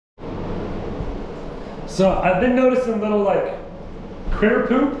So I've been noticing little like critter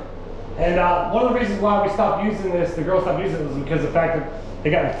poop, and one of the reasons why we stopped using this, the girls stopped using it, was because of the fact that they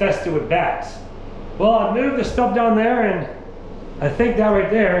got infested with bats. Well, I moved the stuff down there, and I think that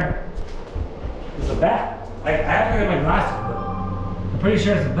right there is a bat. I have to get my glasses, but I'm pretty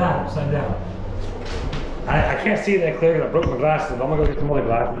sure it's a bat upside down. I can't see that clear because I broke my glasses, but I'm gonna go get some other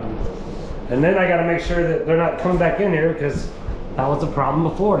glasses. And then I gotta make sure that they're not coming back in here, because that was the problem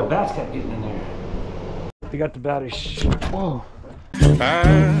before. The bats kept getting in there. They got the battery. Whoa. So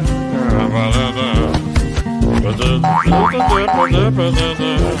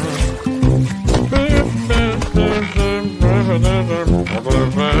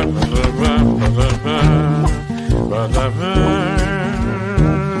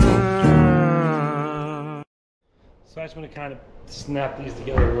I just want to kind of snap these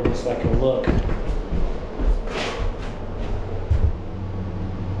together a little bit so I can look.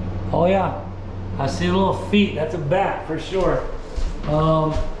 Oh yeah, I see little feet. That's a bat for sure.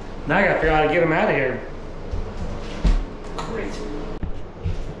 Now I gotta figure out how to get them out of here. Great.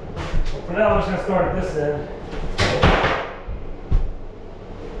 Well, for now I'm just gonna start at this end.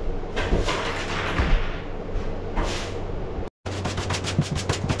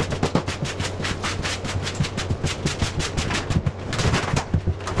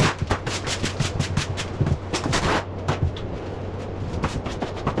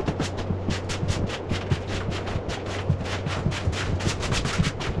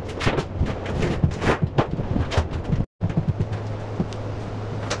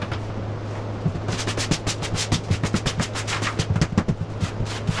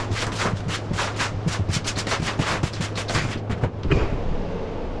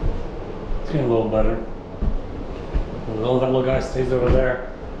 Getting a little better. As long as that little guy stays over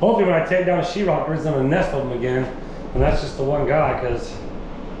there. Hopefully when I take down sheetrock, there's gonna nest of them again. And that's just the one guy, because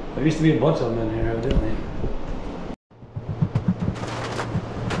there used to be a bunch of them in here, evidently.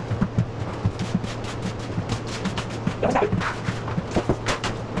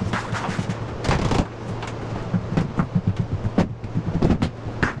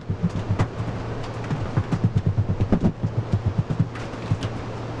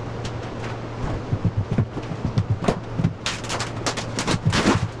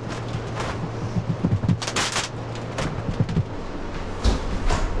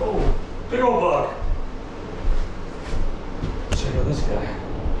 Big old bug. Check out this guy.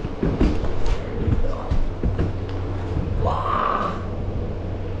 There we go. Wow.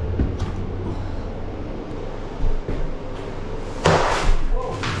 Whoa.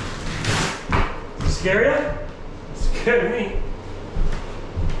 Scare you? Scared me.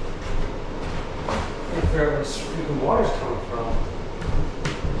 I can't figure out where this freaking water's coming from.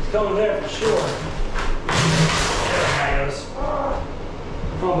 It's coming there for sure. There it goes.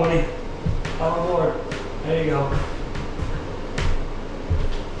 Come on, buddy. Come on board. There you go.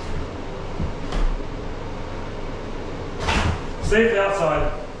 Safely outside.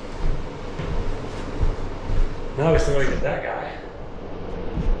 Now we still gotta get that guy.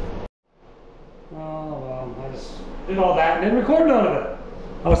 Oh well, I just did all that and didn't record none of it.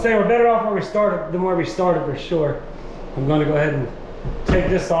 I was saying we're better off where we started than where we started for sure. I'm gonna go ahead and take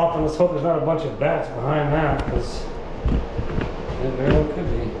this off, and let's hope there's not a bunch of bats behind that, because it very well could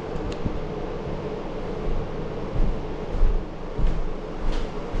be.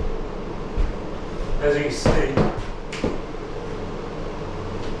 As you can see,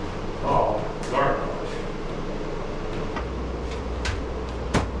 oh, garbage.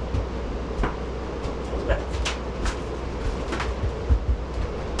 What's that?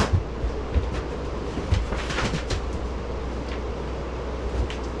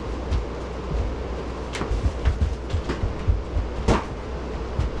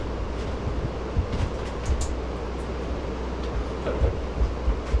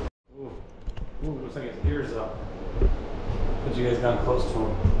 Ooh, looks like his ears up. Put you guys down close to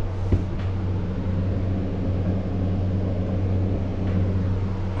him.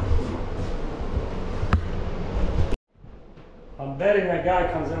 I'm betting that guy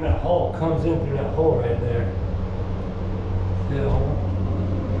comes in that hole, comes in through that hole right there. See that hole?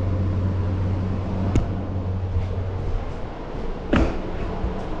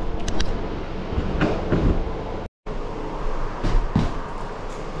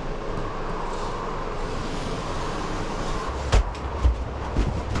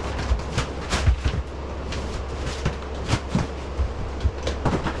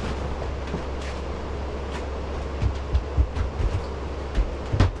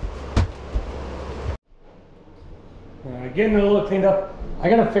 Getting it a little cleaned up. I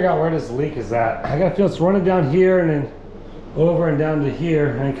gotta figure out where this leak is at. I gotta feel it's running down here and then over and down to here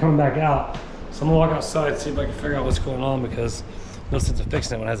and then coming back out. So I'm gonna walk outside, see if I can figure out what's going on, because no sense of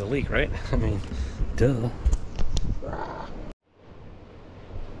fixing it when it has a leak, right? I mean, duh.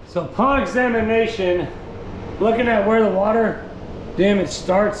 So upon examination, looking at where the water damage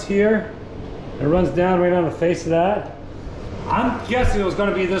starts here, it runs down right on the face of that. I'm guessing it was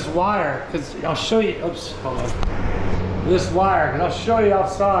gonna be this wire, because I'll show you, oops, hold on. This wire, because I'll show you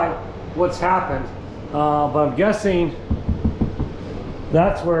outside what's happened. But I'm guessing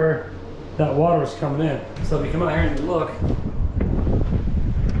that's where that water was coming in. So if you come out here and you look,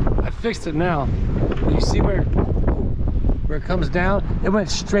 I fixed it now. You see where it comes down? It went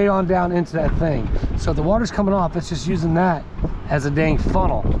straight on down into that thing. So the water's coming off, it's just using that as a dang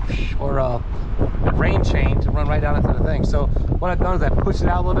funnel or a rain chain to run right down into the thing. So what I've done is I pushed it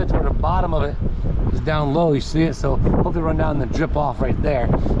out a little bit to where the bottom of it is down low. You see it? So hopefully run down and then drip off right there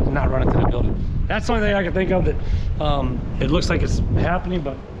and not run into the building. That's the only thing I can think of that it looks like it's happening,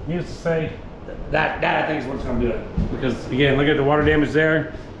 but needless to say, that I think is what's going to do it. Because again, look at the water damage there,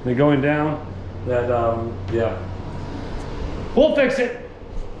 and then going down. That yeah, we'll fix it.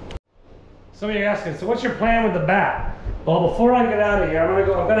 Some of you are asking, so what's your plan with the bat? Well, before I get out of here, I'm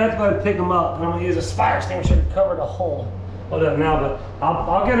gonna have to go ahead and pick them up, and I'm gonna use a fire extinguisher to cover the hole. I'll do it now, but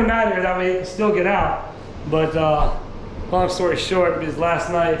I'll get them out of here. That way he can still get out. But long story short, because last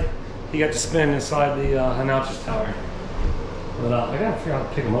night he got to spin inside the announcer's tower. But I gotta figure out how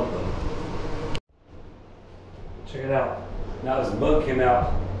to pick him up though. Check it out. Now this bug came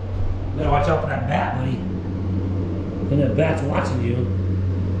out. You better watch out for that bat, buddy. And that bat's watching you.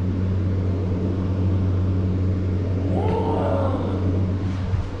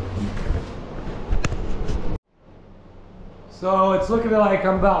 So it's looking like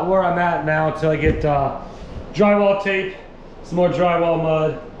I'm about where I'm at now until I get drywall tape, some more drywall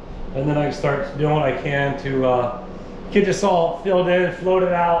mud, and then I can start doing what I can to get this all filled in, float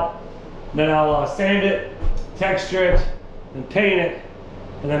it out. Then I'll sand it, texture it, and paint it,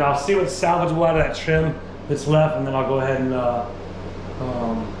 and then I'll see what's salvageable out of that trim that's left, and then I'll go ahead and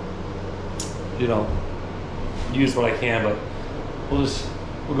you know, use what I can. But we'll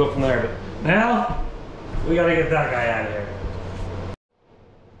go from there. But now we gotta get that guy out of here.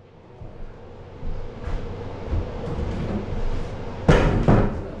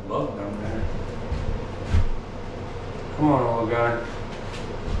 Come on, little guy.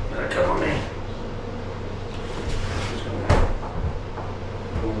 Come on, man. Just gonna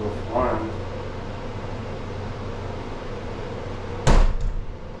go a little flying.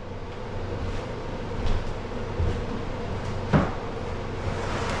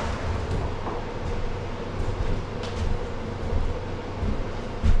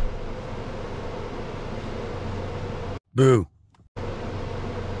 Boo.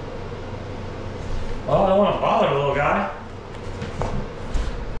 Well, I don't want to bother the little guy.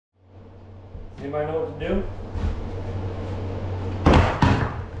 Anybody know what to do?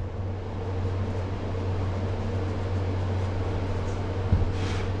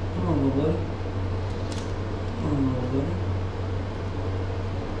 Come on, little buddy. Come on, little buddy.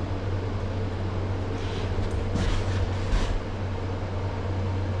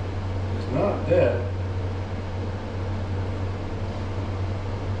 He's not dead.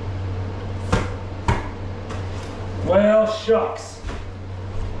 Well, shucks.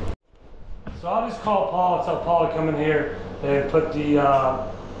 So I'll just call Paul and tell Paul to come in here and put the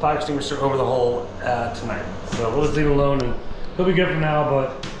fire extinguisher over the hole tonight. So we'll just leave it alone and he'll be good for now,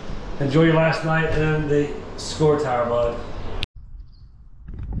 but enjoy your last night in the score tower, bud.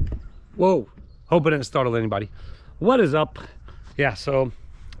 Whoa, hope it didn't startle anybody. What is up? Yeah, so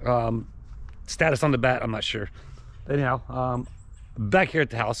status on the bat, I'm not sure. Anyhow, back here at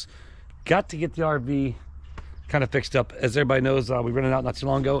the house, got to get the RV kind of fixed up. As everybody knows, we rented out not too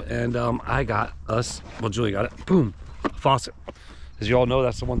long ago, and I got us, well, Julie got it, boom, faucet. As you all know,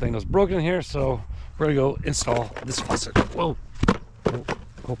 that's the one thing that's broken in here, so we're gonna go install this faucet. Whoa, oh,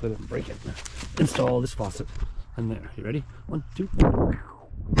 hope I didn't break it. Install this faucet in there. You ready? 1, 2.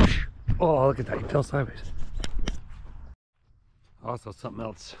 Oh, look at that, you fell sideways. Also, something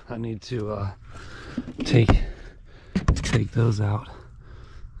else, I need to take those out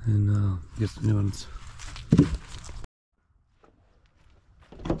and get some new ones. It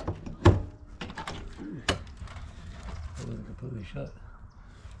wasn't completely shut.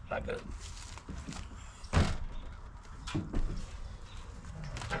 Not good.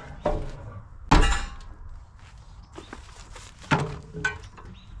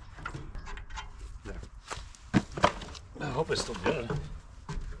 There. I hope it's still good.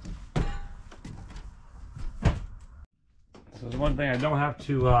 So the one thing I don't have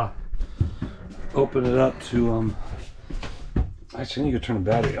to open it up to actually I need to turn the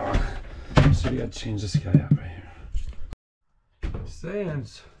battery on. So you gotta change this guy out right here. Saying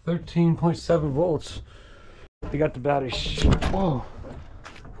 13.7 volts. They got the battery. Whoa.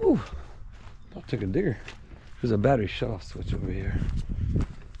 Whew. I took a digger. There's a battery shut-off switch over here.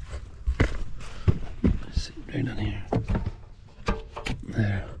 Let's see, right down here.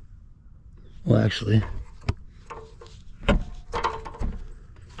 There. Well, actually.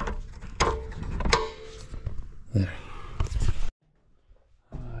 There.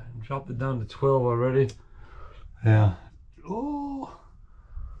 Dropped it down to 12 already. Yeah. Oh.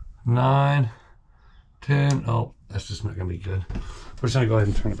 9, 10. Oh, that's just not gonna be good. We're just gonna go ahead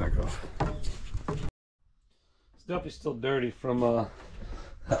and turn it back off. It's definitely still dirty from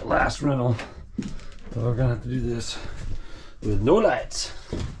that last rental. But we're gonna have to do this with no lights.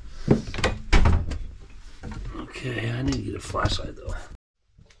 Okay, I need to get a flashlight though.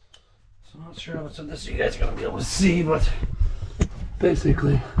 So I'm not sure how much of this you guys are gonna be able to see, but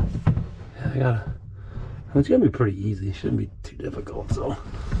basically, yeah, I gotta. It's gonna be pretty easy. It shouldn't be too difficult. So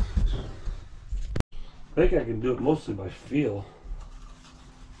I think I can do it mostly by feel.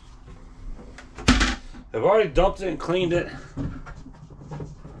 I've already dumped it and cleaned it.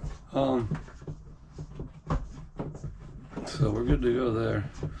 So we're good to go there.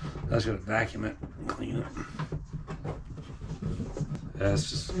 I just gotta vacuum it and clean it. Yeah, it's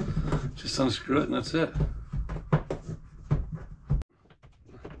just unscrew it and that's it.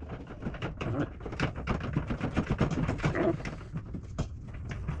 All right.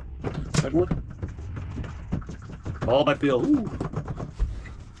 Second one. All by feel. Ooh.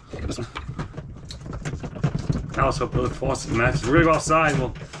 Look at this one. I also hope both faucets match. We're gonna go outside.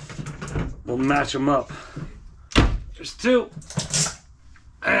 We'll match them up. There's two,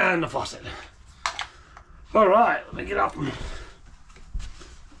 and the faucet. All right, let me get up.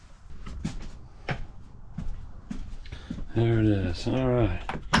 There it is. All right.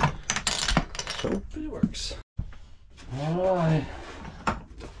 So it works. All right.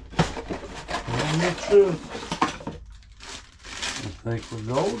 And the truth. I think we're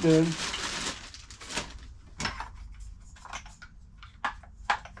golden.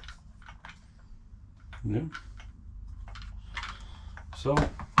 Yeah. So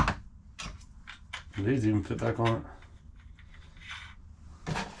these even fit back on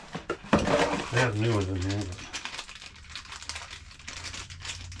it. They have new ones in here.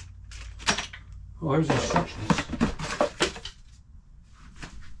 But... oh, there's instructions.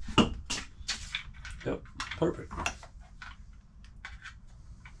 Yep, perfect.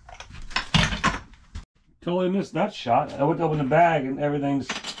 Totally missed that shot. I went to open the bag and everything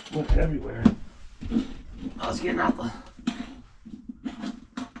just went everywhere. I was getting out the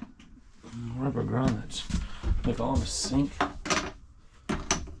rubber grommets like all in the sink.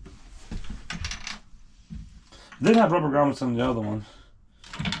 They didn't have rubber grommets on the other one.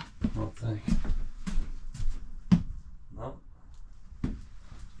 I don't think. No.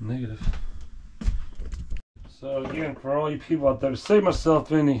 Negative. So again, for all you people out there, to save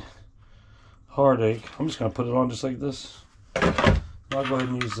myself any heartache, I'm just gonna put it on just like this. I'll go ahead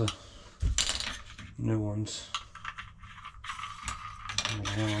and use the new ones.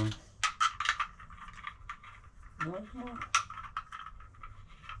 One. No, come on.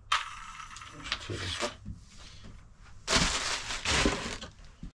 There's two.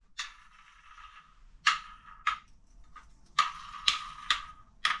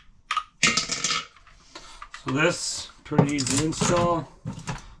 So this, pretty easy to install.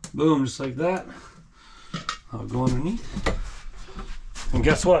 Boom, just like that. I'll go underneath. And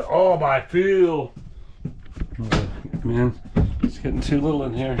guess what? All by feel. Man, it's getting too little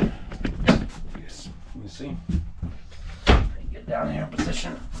in here. Yes, let me see. Get down here in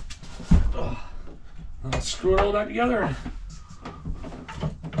position. Let's screw it all back together.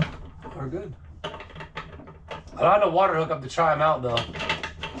 We're good. I don't have no water hookup to try them out though.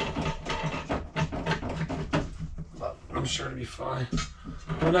 But I'm sure it'll be fine.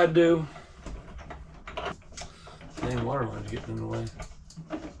 When I do, dang, water line's getting in the way.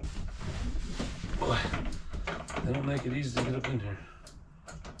 Boy, they don't make it easy to get up in here.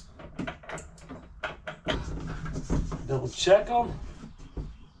 Double check them.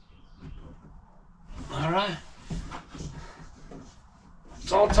 All right.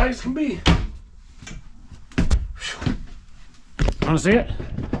 It's all tight as can be. Want to see it?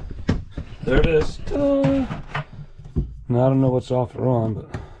 There it is. Now I don't know what's off or on, but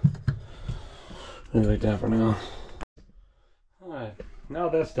leave it like that for now. All right, now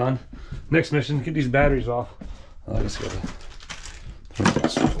that's done. Next mission, get these batteries off. I just gotta throw that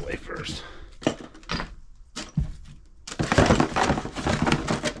stuff away first.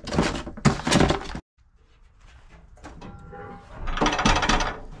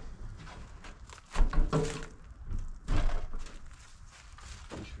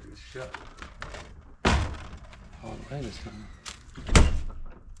 All the way this time.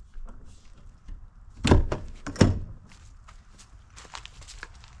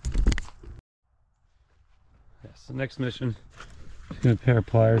 Yes, the next mission, just gonna pair of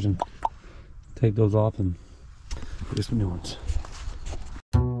pliers and take those off and get some new ones.